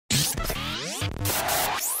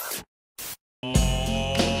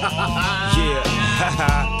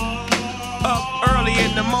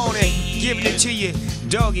giving it to you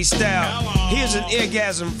doggy style. Here's an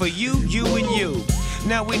orgasm for you, you, and you.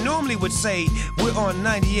 Now, we normally would say we're on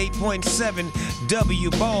 98.7 W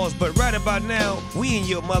balls, but right about now, we in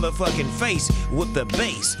your motherfucking face with the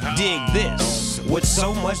bass. Dig this. With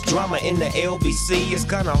so much drama in the LBC, it's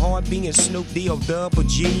kinda hard being Snoop Dogg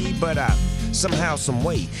G, but I somehow, some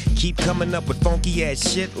way, keep coming up with funky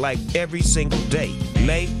ass shit like every single day.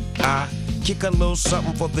 May I kick a little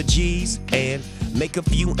something for the G's and make a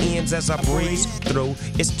few ends as I breeze through.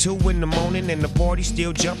 It's 2 in the morning and the party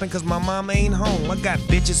still jumping cause my mama ain't home. I got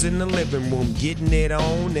bitches in the living room getting it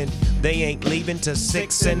on and they ain't leaving till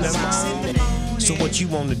 6 in the morning. So what you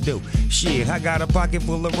wanna do? Shit, I got a pocket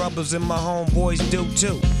full of rubbers and my homeboys do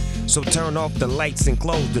too. So turn off the lights and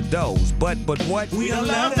close the doors. But what? We don't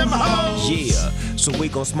love them hoes. Yeah, so we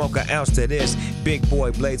gon' smoke an ounce to this. Big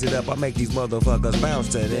boy blaze it up, I make these motherfuckers bounce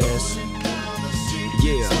to this.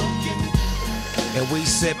 Yeah. And we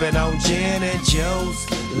sippin' on gin and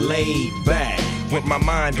juice, laid back. With my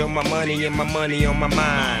mind on my money and my money on my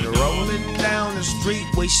mind. Rolling down the street,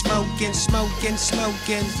 we smoking.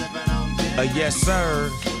 Yes sir,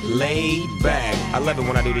 laid back. I love it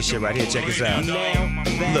when I do this shit right here, check this out.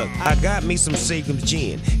 Look, I got me some Seagram's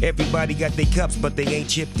gin. Everybody got their cups, but they ain't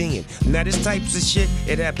chipped in. Now this types of shit,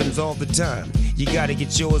 it happens all the time. You gotta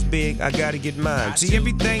get yours big, I gotta get mine. See,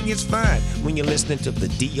 everything is fine when you're listening to the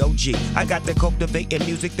D.O.G. I got the cultivating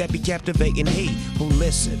music that be captivating he who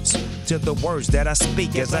listens to the words that I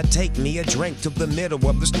speak as I take me a drink to the middle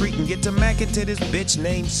of the street and get to mackin' to this bitch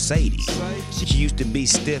named Sadie. She used to be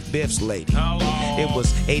Stiff Biff's lady. It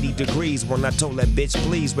was 80 degrees when I told that bitch,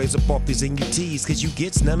 please raise up off these NUTs, cause you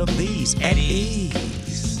gets none of these at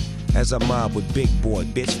ease. As I mob with Big Boy,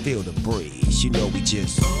 bitch, feel the breeze. You know we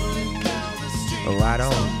just right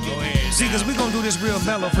on. See, cause we gon' do this real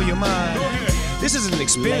mellow for your mind. This is an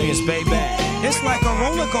experience, baby. It's like a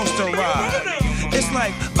roller coaster ride. It's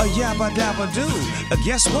like a yabba dabba do.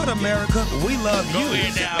 Guess what, America? We love you.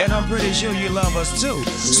 And I'm pretty sure you love us too.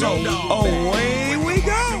 So, away.